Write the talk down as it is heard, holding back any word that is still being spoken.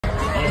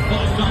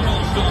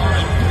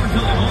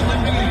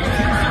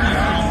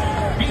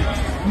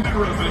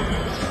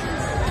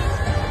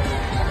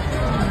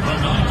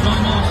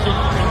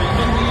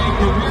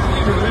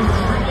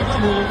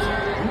Bulls,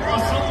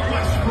 Russell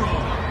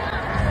Westbrook.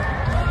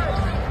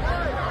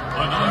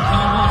 A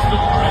nine-time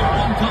All-Star and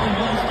one-time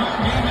All-Star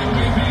Game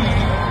MVP,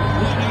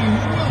 Lenny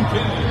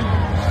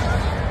Wilkens.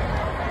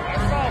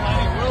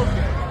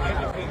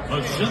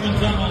 A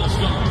seven-time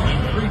All-Star and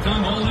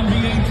three-time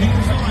All-NBA team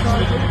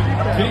selection,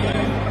 Dave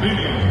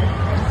Beal.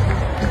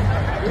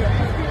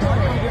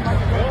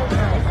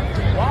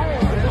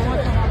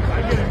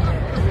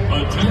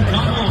 A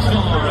 10-time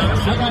All-Star and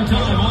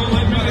seven-time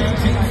All-NBA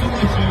team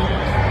selection,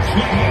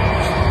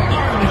 James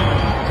Harden.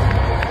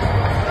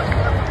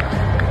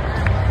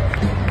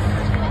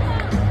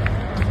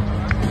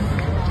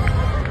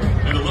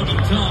 An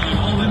 11-time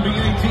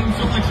All-NBA team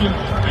selection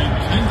and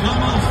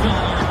 10-time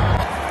All-Star.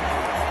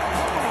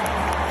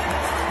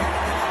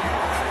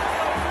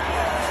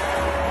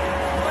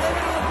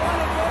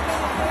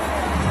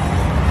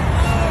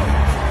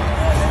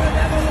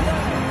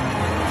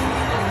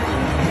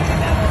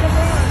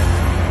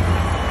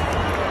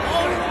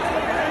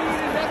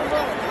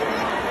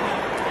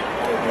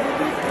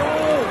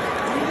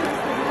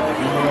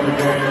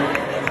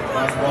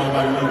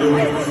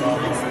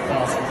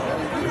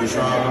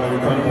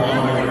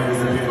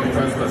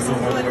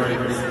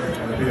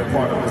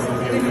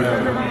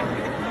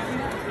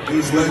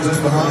 These legends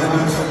behind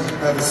us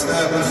have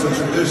established a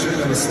tradition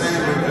and a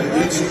standard that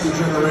each new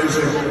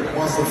generation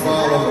wants to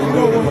follow and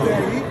build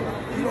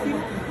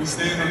upon. We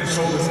stand on the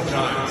shoulders of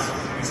giants,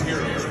 these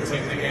heroes that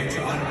take the game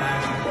to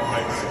unimaginable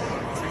heights.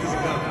 It's because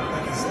of them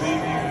that this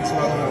league and this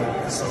level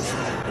is so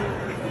strong.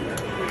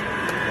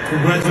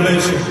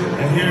 Congratulations,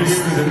 and here's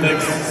to the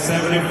next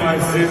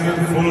 75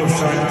 season full of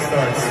shining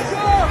stars.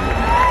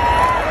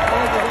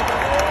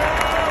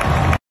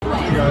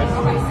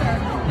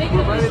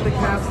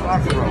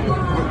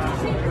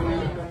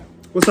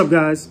 What's up,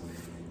 guys?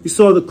 You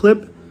saw the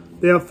clip.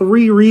 There are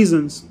 3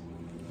 reasons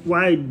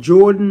why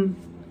Jordan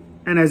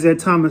and Isaiah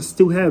Thomas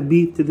still have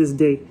beef to this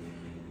day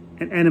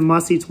and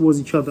animosity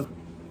towards each other.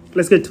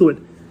 Let's get to it.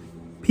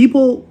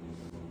 People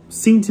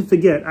seem to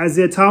forget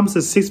Isaiah Thomas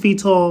is 6 feet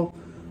tall,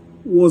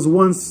 was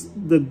once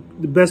the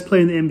best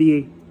player in the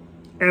NBA,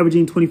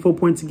 averaging 24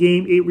 points a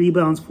game, 8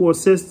 rebounds, 4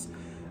 assists.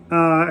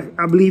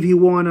 I believe he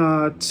won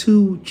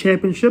 2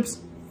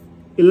 championships,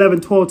 11,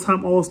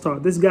 12-time All-Star.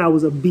 This guy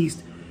was a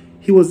beast.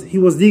 He was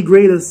the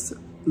greatest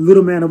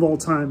little man of all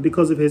time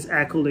because of his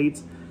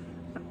accolades.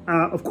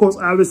 Of course,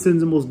 Iverson's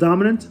the most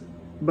dominant,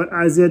 but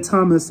Isaiah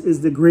Thomas is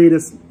the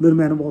greatest little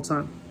man of all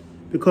time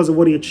because of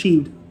what he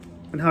achieved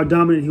and how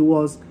dominant he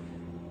was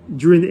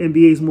during the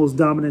NBA's most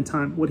dominant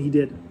time, what he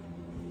did.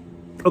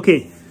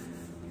 Okay,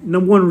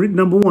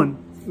 number one.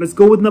 Let's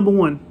go with number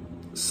 1.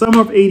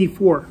 Summer of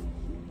 '84,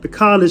 the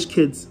college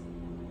kids,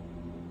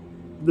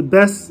 the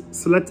best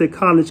selected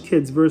college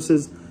kids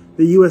versus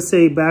the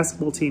USA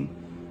basketball team.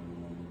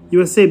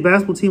 USA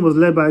basketball team was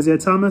led by Isaiah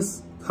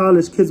Thomas.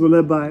 College kids were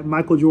led by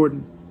Michael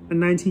Jordan, a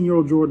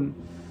 19-year-old Jordan.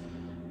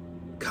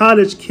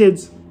 College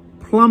kids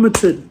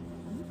plummeted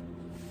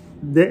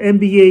the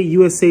NBA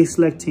USA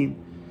select team,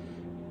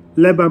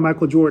 led by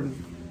Michael Jordan.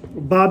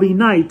 Bobby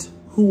Knight,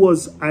 who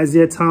was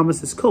Isaiah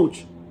Thomas's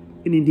coach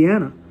in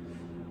Indiana,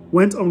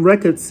 went on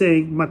record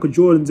saying Michael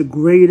Jordan's the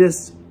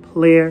greatest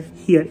player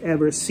he had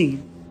ever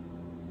seen.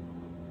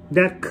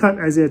 That cut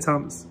Isaiah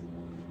Thomas.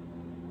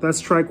 That's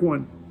strike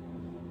 1.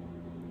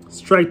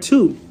 Strike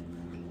 2.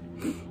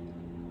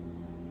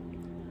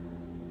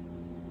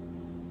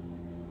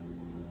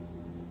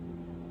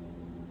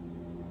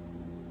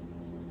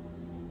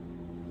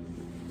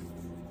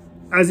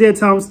 Isaiah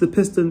Thomas, the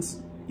Pistons,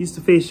 used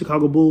to face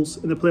Chicago Bulls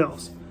in the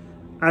playoffs.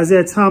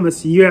 Isaiah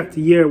Thomas, year after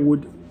year,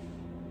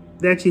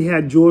 they actually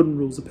had Jordan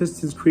rules. The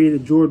Pistons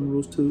created Jordan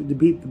rules to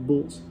beat the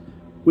Bulls,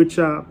 which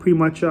pretty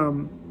much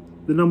the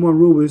number 1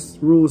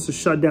 rule was to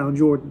shut down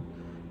Jordan.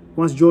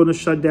 Once Jordan was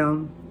shut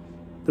down,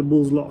 the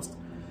Bulls lost.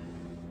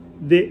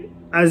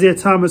 Isaiah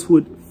Thomas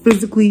would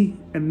physically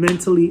and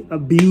mentally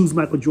abuse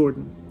Michael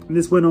Jordan. And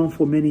this went on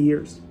for many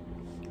years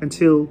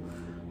until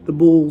the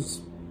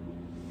Bulls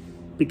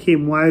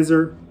became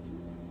wiser,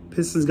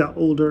 Pistons got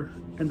older,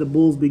 and the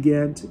Bulls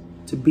began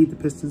to beat the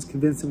Pistons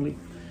convincingly.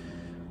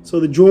 So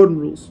the Jordan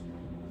rules.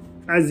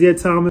 Isaiah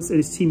Thomas and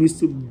his team used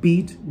to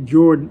beat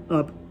Jordan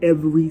up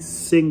every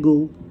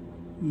single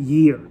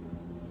year.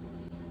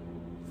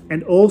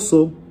 And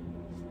also,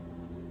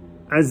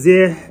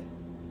 Isaiah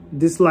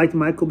disliked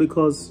Michael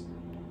because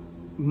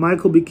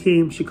Michael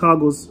became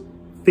Chicago's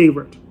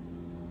favorite.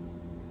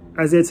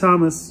 Isaiah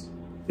Thomas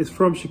is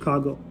from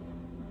Chicago,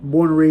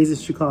 born and raised in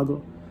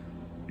Chicago,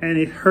 and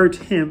it hurt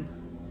him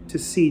to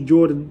see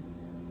Jordan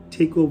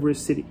take over his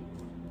city.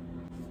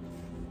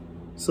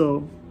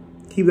 So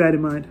keep that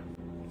in mind.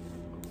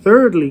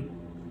 Thirdly,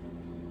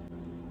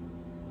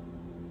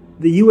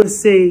 the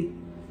USA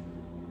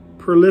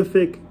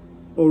prolific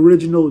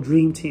original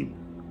dream team,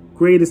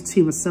 greatest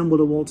team assembled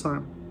of all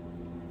time.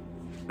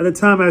 At the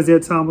time, Isaiah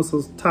Thomas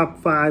was top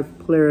 5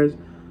 players,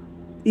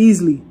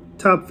 easily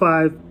top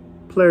 5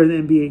 player in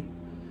the NBA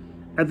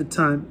at the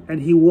time,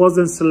 and he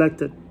wasn't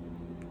selected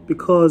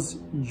because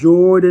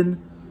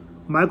Jordan,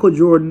 Michael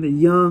Jordan, the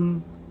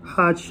young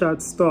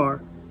hotshot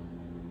star,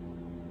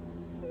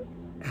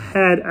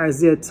 had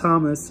Isaiah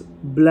Thomas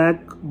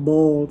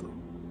blackballed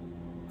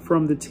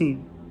from the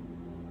team.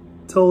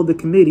 Told the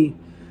committee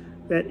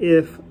that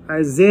if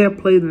Isaiah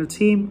played in the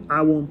team,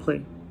 I won't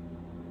play.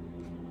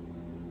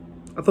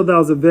 I thought that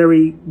was a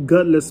very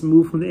gutless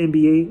move from the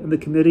NBA and the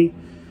committee.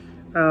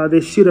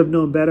 They should have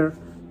known better.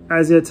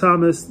 Isaiah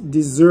Thomas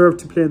deserved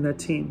to play in that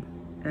team.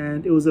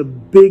 And it was a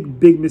big,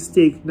 big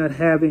mistake not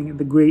having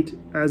the great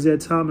Isaiah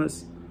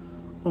Thomas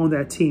on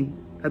that team.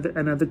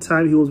 And at the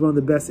time, he was one of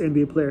the best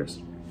NBA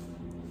players,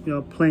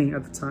 playing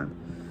at the time.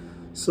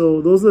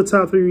 So those are the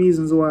top 3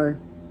 reasons why,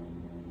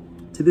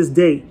 to this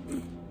day,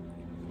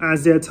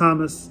 Isaiah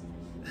Thomas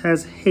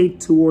has hate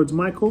towards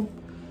Michael,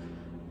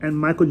 and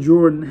Michael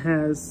Jordan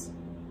has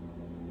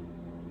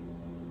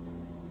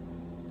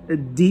a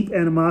deep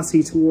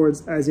animosity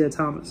towards Isaiah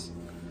Thomas.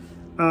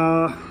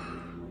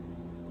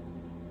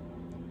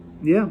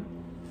 Yeah,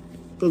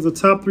 those are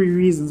top 3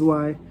 reasons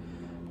why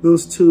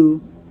those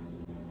two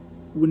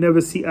would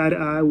never see eye to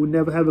eye, would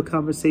never have a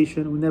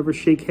conversation, would never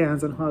shake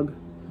hands and hug.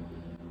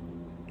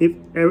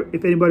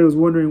 If anybody was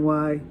wondering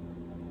why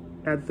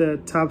at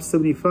the top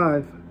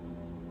 75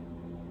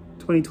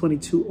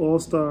 2022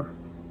 All-Star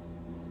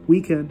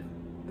weekend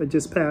that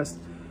just passed,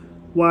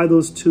 why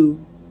those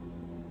two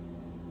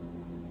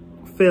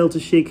failed to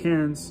shake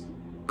hands,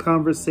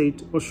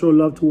 conversate, or show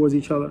love towards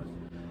each other,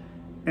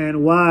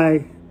 and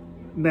why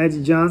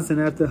Magic Johnson,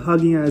 after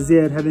hugging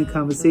Isaiah and having a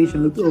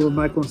conversation, looked over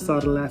Michael and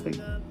started laughing.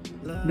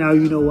 Now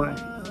you know why.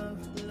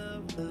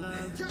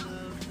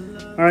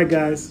 All right,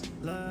 guys.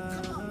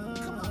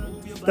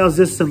 That was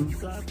just some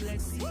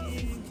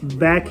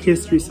back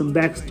history, some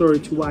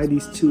backstory to why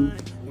these two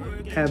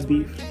have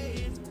beef.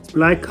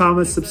 Like,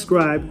 comment,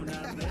 subscribe.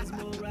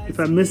 If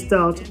I missed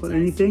out on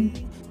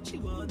anything,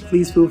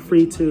 please feel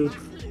free to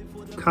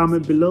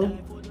comment below.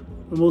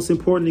 But most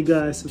importantly,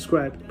 guys,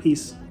 subscribe.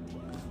 Peace.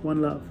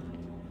 One love.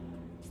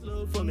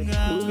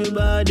 Move your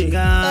body,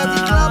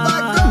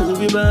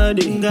 move your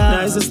body,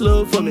 nice and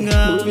slow for me.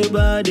 Move your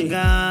body,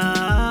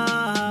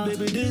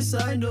 baby, this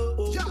I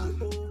know.